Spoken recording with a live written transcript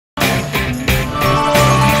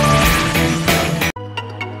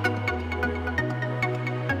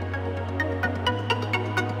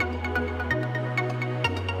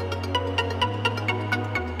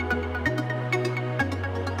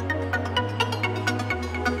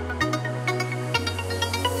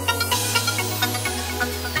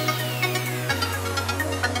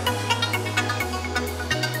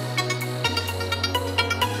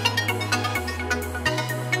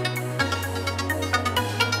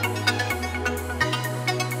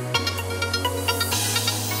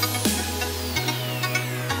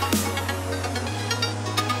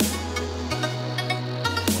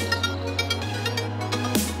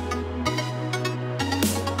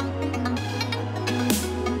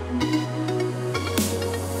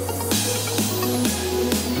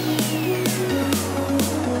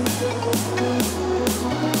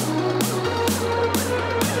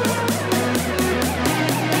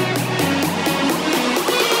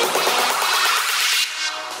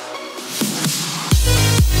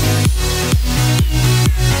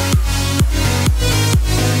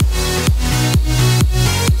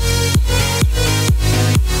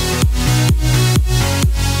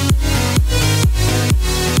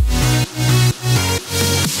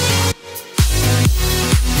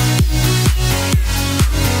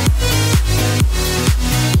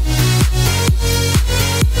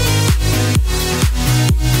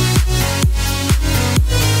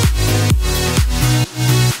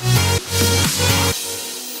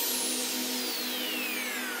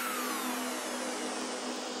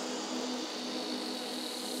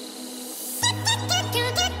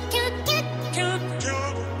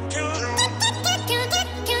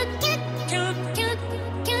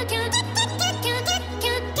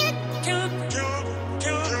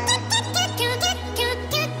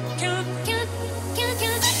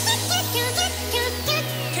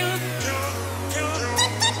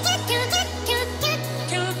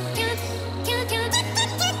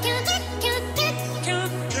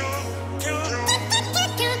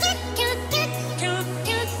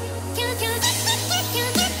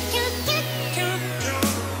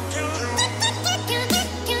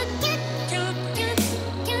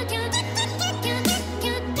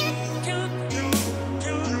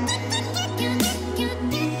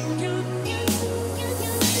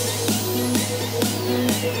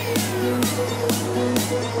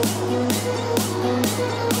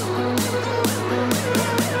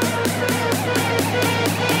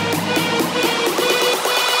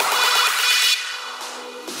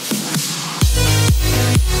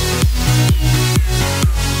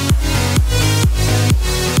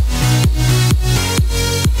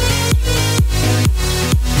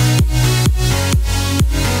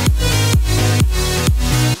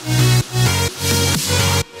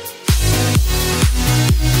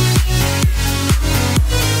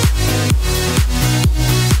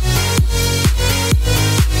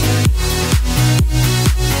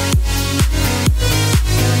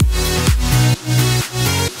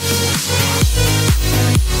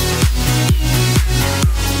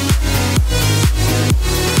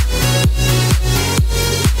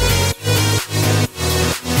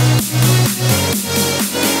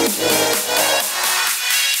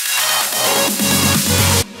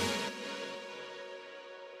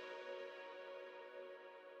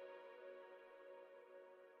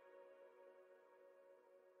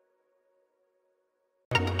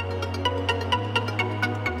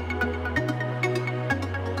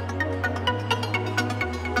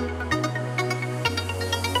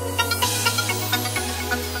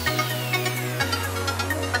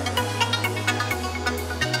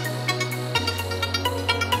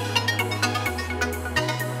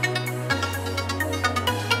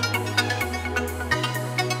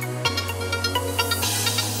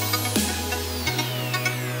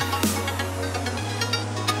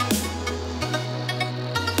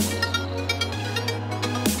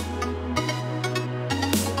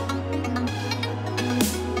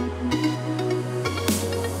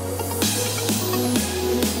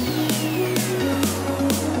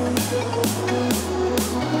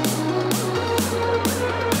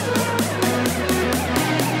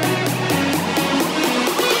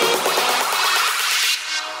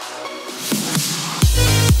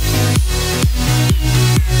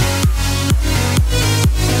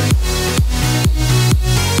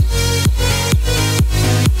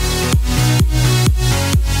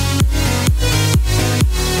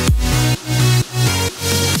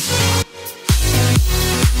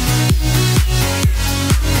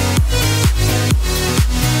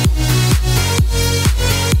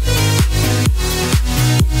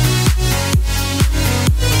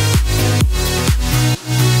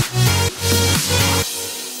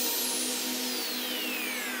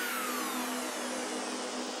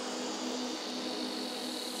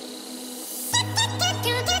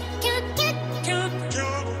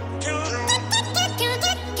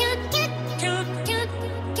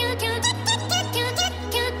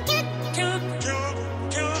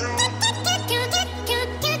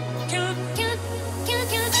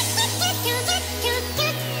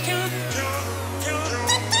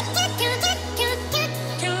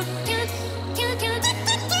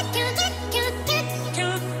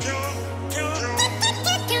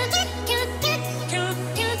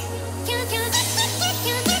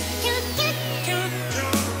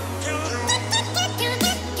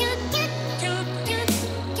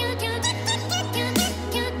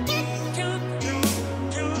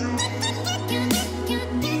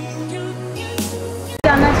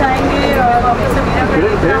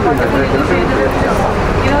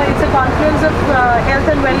It's a confluence of health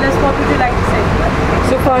and wellness. What would you like to say?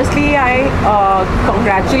 So firstly, I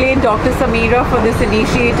congratulate Dr. Sameera for this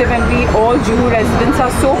initiative, and we all Juhu residents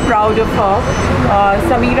are so proud of her.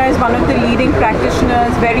 Sameera is one of the leading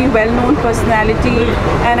practitioners, very well-known personality,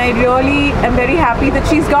 and I really am very happy that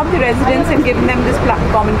she's got the residents and given them this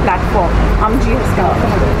common platform. Amji has come.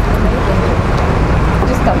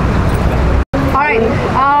 Just come. Alright,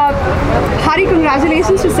 hearty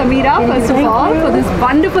congratulations to Sameera first of all for this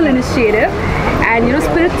wonderful initiative. And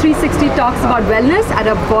Spirit 360 talks about wellness at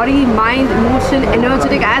a body, mind, emotion,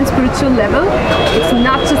 energetic and spiritual level. It's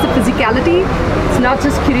not just the physicality, it's not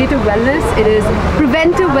just curative wellness, it is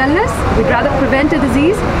preventive wellness. We'd rather prevent a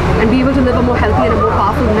disease and be able to live a more healthy and a more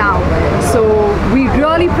powerful now. So we're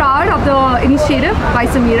really proud of the initiative by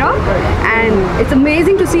Sameera, and it's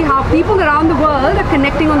amazing to see how people around the world are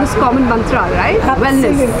connecting on this common mantra, right?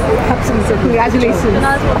 Absolutely. Wellness. Absolutely. So congratulations.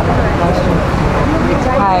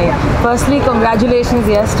 Hi. Firstly, congratulations,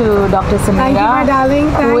 yes, to Dr. Sameera. Thank you, my darling.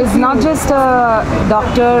 Who is not just a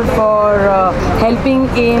doctor for helping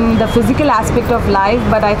in the physical aspect of life,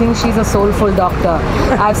 but I think she's a soulful doctor.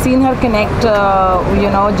 I've seen her connect,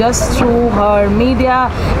 just through her media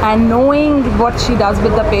and knowing what she does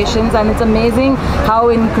with the patients, and it's amazing how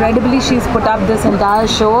incredibly she's put up this entire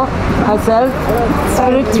show herself.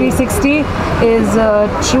 Spirit 360 is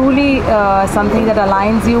truly something that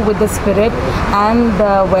aligns you with the spirit and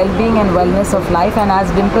the well-being and wellness of life. And as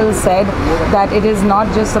Dimple said, that it is not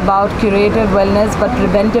just about curative wellness but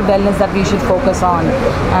preventive wellness that we should focus on,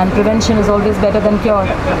 and prevention is always better than cure.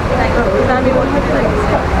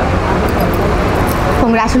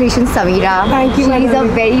 Congratulations, Sameera. Thank you. She's a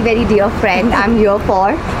very, very dear friend I'm here for,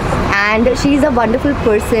 and she's a wonderful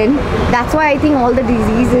person. That's why I think all the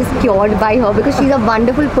disease is cured by her, because she's a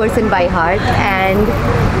wonderful person by heart. And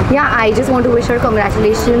yeah, I just want to wish her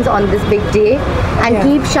congratulations on this big day, and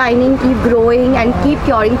keep shining, keep growing, and keep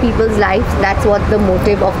curing people's lives. That's what the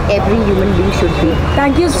motive of every human being should be.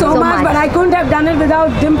 Thank you so much, but I couldn't have done it without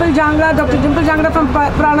Dimple Jangra, Dr. Dimple Jangra from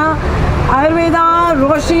Prana Ayurveda,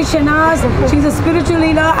 Roshi Shanaz. She's a spiritual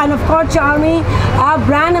leader, and of course Charmi, our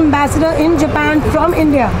brand ambassador in Japan from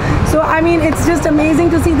India. So I mean, it's just amazing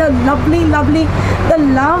to see the lovely the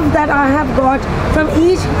love that I have got from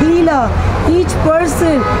each healer, each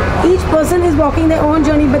person. Each person is walking their own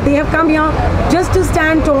journey, but they have come here just to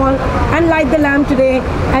stand tall and light the lamp today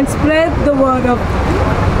and spread the word of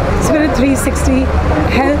Spirit 360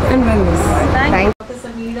 health and wellness. Thank you. Dr.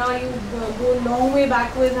 Sameera, you go a long way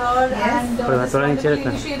back with her, and this wonderful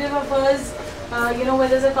initiative of hers, where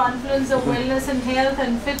there's a confluence of wellness and health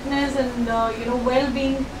and fitness and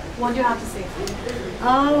well-being. What do you have to say?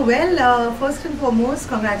 First and foremost,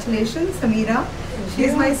 congratulations, Sameera.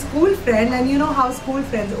 She's my school friend, and you know how school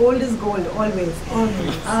friends, old is gold, always.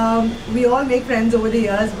 We all make friends over the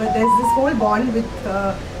years, but there's this whole bond with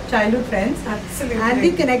childhood friends. Absolutely. And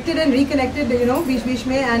we connected and reconnected, beech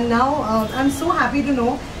mein, and now I'm so happy to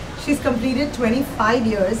know she's completed 25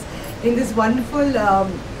 years in this wonderful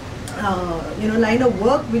line of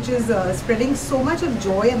work, which is spreading so much of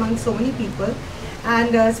joy among so many people,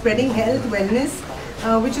 and spreading health, wellness,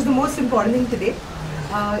 which is the most important thing today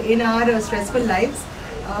in our stressful lives.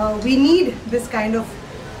 We need this kind of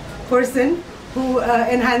person who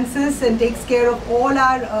enhances and takes care of all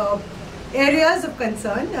our areas of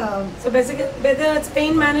concern. So basically, whether it's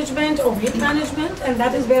pain management or weight management, and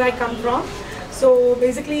that is where I come from. So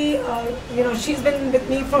basically, she's been with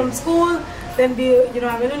me from school. Then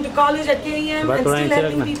I went into college at KEM and still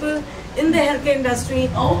helping people in the healthcare industry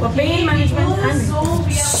for pain management. And so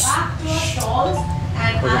we are back to our stalls,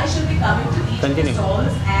 and I shall be coming to each of the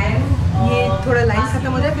stalls and thoda line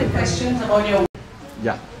khatam ho jaye fir questions about your.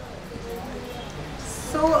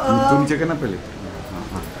 So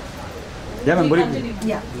Yeah, ma'am.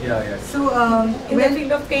 Yeah. So, In the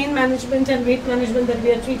field of pain management and weight management that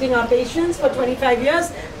we are treating our patients for 25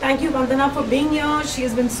 years. Thank you, Vandana, for being here. She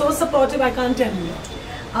has been so supportive, I can't tell you.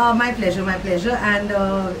 my pleasure. And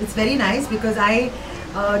it's very nice because I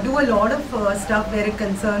do a lot of stuff where it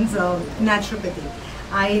concerns naturopathy.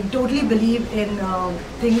 I totally believe in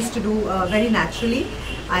things to do very naturally.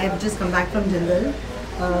 I have just come back from Jindal.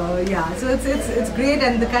 Yeah, so it's great,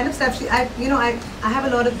 and the kind of stuff I have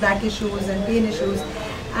a lot of back issues and pain issues,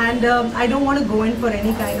 and I don't want to go in for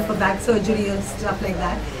any kind of a back surgery or stuff like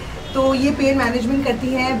that. तो ये pain management करती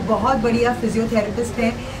हैं, बहुत बढ़िया physiotherapist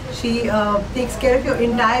है. She takes care of your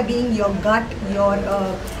entire being, your gut, your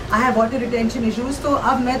I have water retention issues. तो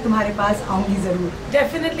अब मैं तुम्हारे पास आऊँगी ज़रूर.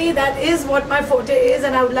 Definitely, that is what my forte is,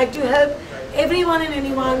 and I would like to help everyone and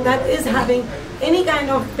anyone that is having any kind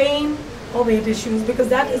of pain or weight issues, because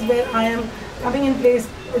that is where I am coming in place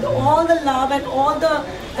with all the love and all the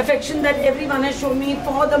affection that everyone has shown me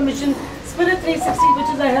for the mission Spirit 360,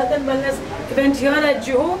 which is a health and wellness event here at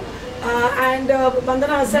Juhu. And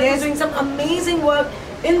Vandana herself is doing some amazing work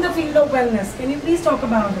in the field of wellness. Can you please talk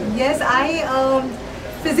about it? Yes,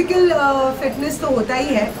 physical fitness तो होता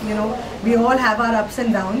ही है. You know, we all have our ups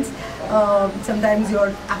and downs. Sometimes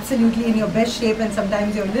you're absolutely in your best shape, and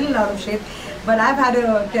sometimes you're a little out of shape. But I've had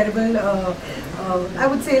a terrible, I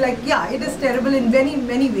would say, like, yeah, it is terrible in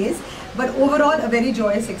many ways. But overall, a very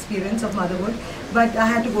joyous experience of motherhood. But I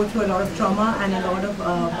had to go through a lot of trauma and a lot of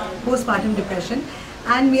postpartum depression.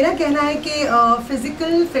 And मेरा कहना है कि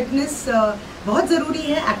physical fitness बहुत ज़रूरी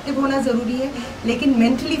है, active होना ज़रूरी है, लेकिन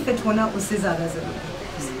mentally fit होना उससे ज़्यादा ज़रूरी है.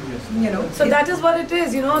 You know, so that is what it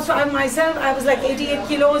is, you know. So I myself, I was like 88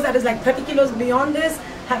 kilos, that is like 30 kilos beyond this,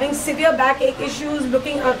 having severe backache issues,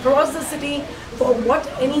 looking across the city for what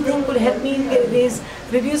anything could help me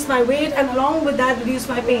reduce my weight, and along with that reduce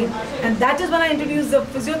my pain. And that is when I introduced the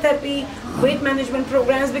physiotherapy, weight management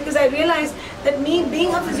programs, because I realized that me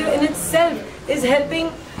being a physio in itself is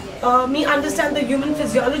helping me understand the human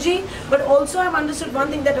physiology. But also I've understood one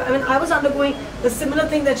thing, that when I was undergoing the similar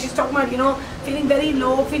thing that she's talking about, you know, feeling very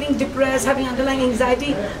low, feeling depressed, having underlying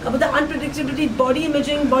anxiety about the unpredictability, body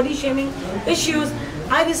imaging, body shaming issues,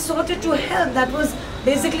 I resorted to help that was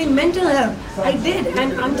basically mental health. I did,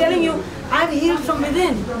 and I'm telling you, I've healed from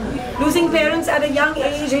within. Losing parents at a young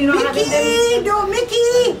age, you know,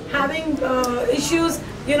 having issues,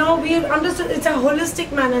 you know, we have understood it's a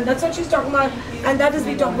holistic manner. That's what she's talking about, and that is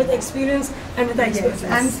we talk with experience and with experience.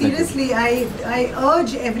 Yes, and seriously, I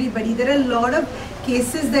urge everybody. There are a lot of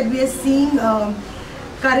cases that we are seeing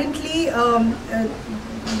currently.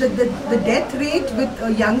 The death rate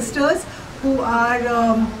with youngsters who are,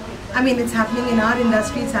 I mean, it's happening in our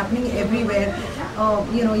industry, it's happening everywhere.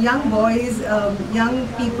 You know, young boys, young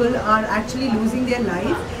people are actually losing their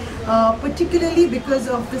life, particularly because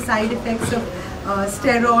of the side effects of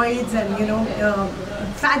steroids and, you know,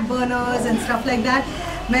 fat burners and stuff like that.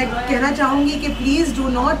 मैं कहना चाहूँगी कि please do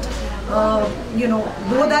not, you know,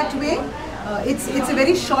 go that way. It's a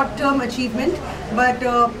very short-term achievement, but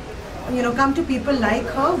you know, come to people like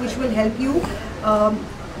her, which will help you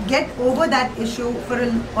get over that issue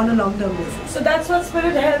on a long-term basis. So that's what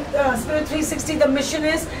Spirit Health, Spirit 360, the mission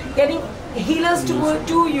is getting healers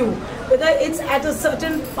to you, whether it's at a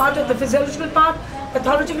certain part of the physiological part,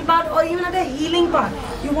 pathological part, or even at a healing part.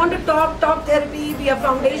 You want to talk therapy, we have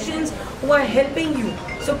foundations who are helping you.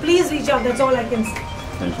 So please reach out, that's all I can say.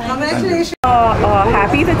 Congratulations.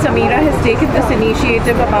 Happy that Sameera has taken this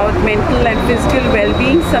initiative about mental and physical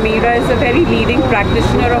well-being. Sameera is a very leading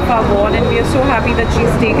practitioner of our ward, and we are so happy that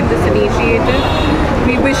she's taken this initiative.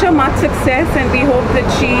 We wish her much success, and we hope that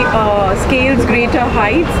she scales greater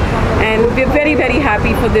heights, and we're very, very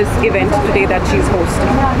happy for this event today that she's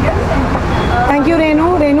hosting. Thank you,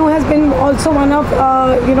 Renu. Renu has been also one of,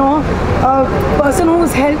 you know, a person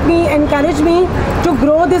who's helped me, encouraged me to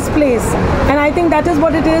grow this place. And I think that is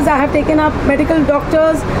what it is. I have taken up medical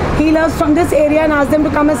doctors, healers from this area and asked them to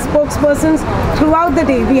come as spokespersons throughout the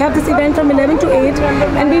day. We have this event from 11 to 8,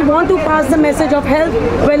 and we want to pass the message of health,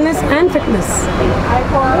 wellness and fitness.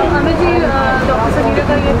 Amit ji, doctor Samira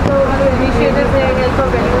का ये तो initiative है health और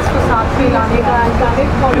wellness को साथ में लाने का,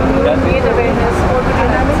 and for you made awareness for.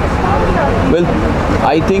 Well,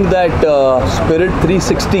 I think that Spirit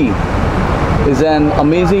 360 is an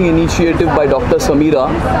amazing initiative by Dr. Sameera,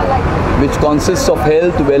 which consists of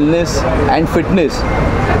health, wellness and fitness,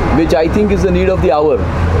 which I think is the need of the hour.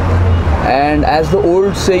 And as the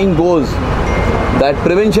old saying goes, that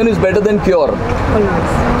prevention is better than cure.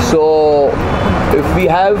 So if we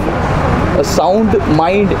have a sound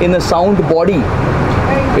mind in a sound body,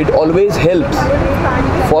 it always helps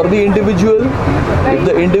for the individual. If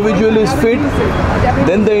the individual is fit,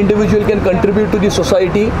 then the individual can contribute to the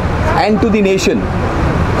society and to the nation.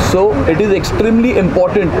 So it is extremely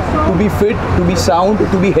important to be fit, to be sound,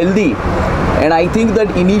 to be healthy. And I think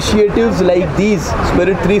that initiatives like these,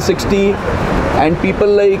 Spirit 360, and people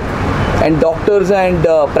like, and doctors and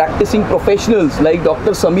practicing professionals like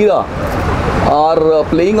Dr. Sameera are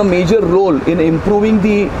playing a major role in improving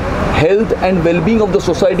the health and well-being of the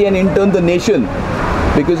society and in turn the nation.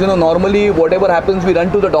 Because normally whatever happens we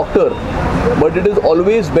run to the doctor, but it is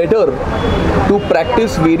always better to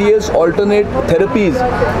practice various alternate therapies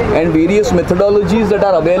and various methodologies that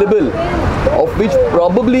are available, of which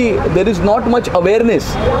probably there is not much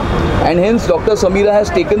awareness, and hence Dr. Sameera has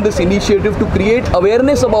taken this initiative to create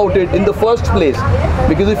awareness about it in the first place.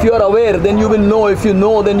 Because if you are aware, then you will know. If you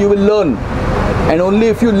know, then you will learn. And only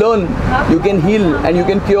if you learn, you can heal and you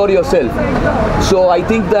can cure yourself. So I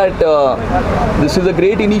think that this is a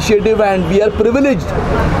great initiative, and we are privileged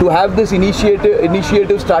to have this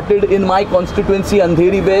initiative started in my constituency,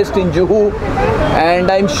 Andheri West in Juhu,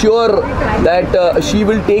 and I'm sure that she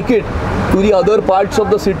will take it to the other parts of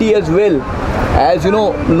the city as well. As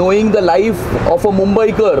knowing the life of a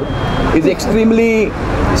Mumbaiker is extremely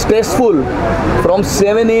stressful. From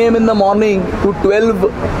 7 a.m. in the morning to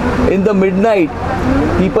 12 in the midnight,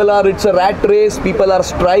 it's a rat race. People are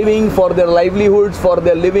striving for their livelihoods, for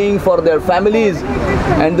their living, for their families,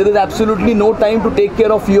 and there is absolutely no time to take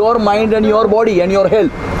care of your mind and your body and your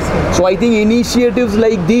health. So I think initiatives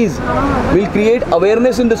like these will create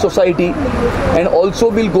awareness in the society and also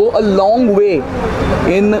will go a long way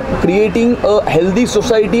in creating a healthy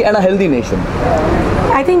society and a healthy nation.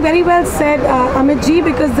 I think very well said, Amit ji,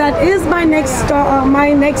 because that is my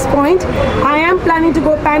next point. I am planning to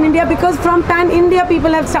go pan-India, because from pan-India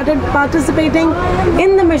people have started participating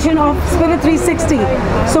in the mission of Spirit 360.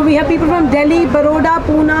 So we have people from Delhi, Baroda,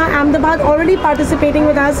 Pune, Ahmedabad already participating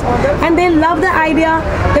with us, and they love the idea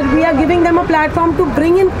that we are giving them a platform to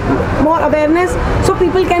bring in more awareness so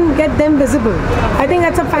people can get them visible. I think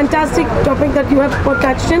that's a fantastic topic that you have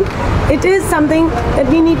touched in. It is something that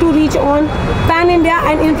we need to reach on pan-India,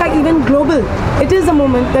 and in fact even global. It is a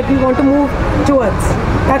moment that we want to move towards.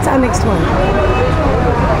 That's our next one.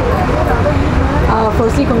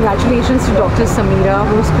 Firstly, congratulations to Dr. Sameera,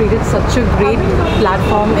 who's created such a great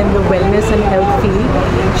platform in the wellness and health field.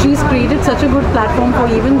 She's created such a good platform for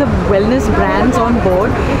even the wellness brands on board,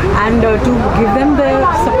 and to give them the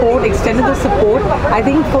support, extended the support. I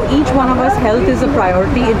think for each one of us, health is a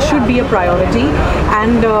priority. It should be a priority.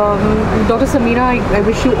 And Dr. Sameera, I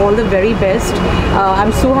wish you all the very best.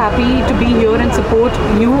 I'm so happy to be here and support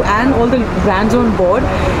you and all the brands on board,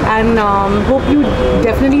 and hope you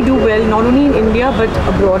definitely do well, not only in India but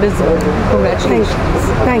abroad as well. Congratulations.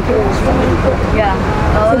 Thank you. Yeah.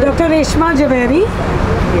 So Dr. Reshma Javeri.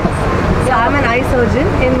 Yes. So I'm an eye surgeon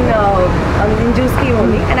in Juski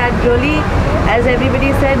only, and I'd really, as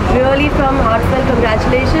everybody said, really from heartfelt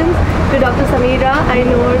congratulations to Dr. Sameera. I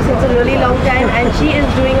know her since a really long time, and she is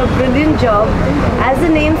doing a brilliant job. As the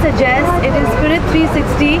name suggests, it is Spirit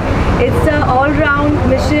 360. It's an all-round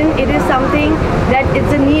mission. It is something that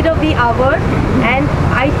it's a need of the hour, and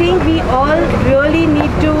I think we all really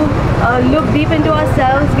need to look deep into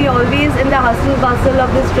ourselves. We always in the hustle bustle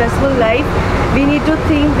of this stressful life. We need to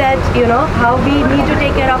think that, how we need to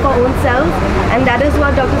take care of our own selves, and that is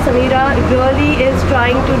what Dr. Sameera really is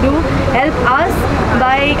trying to do, help us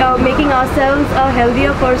by making ourselves a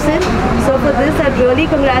healthier person. So for this, I really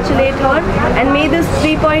congratulate her, and may this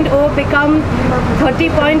 3.0 become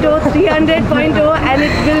 30.0, 300.0, and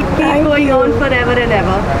it will keep going on forever and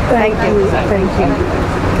ever. Thank you. Thank you.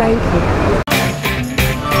 Thank you.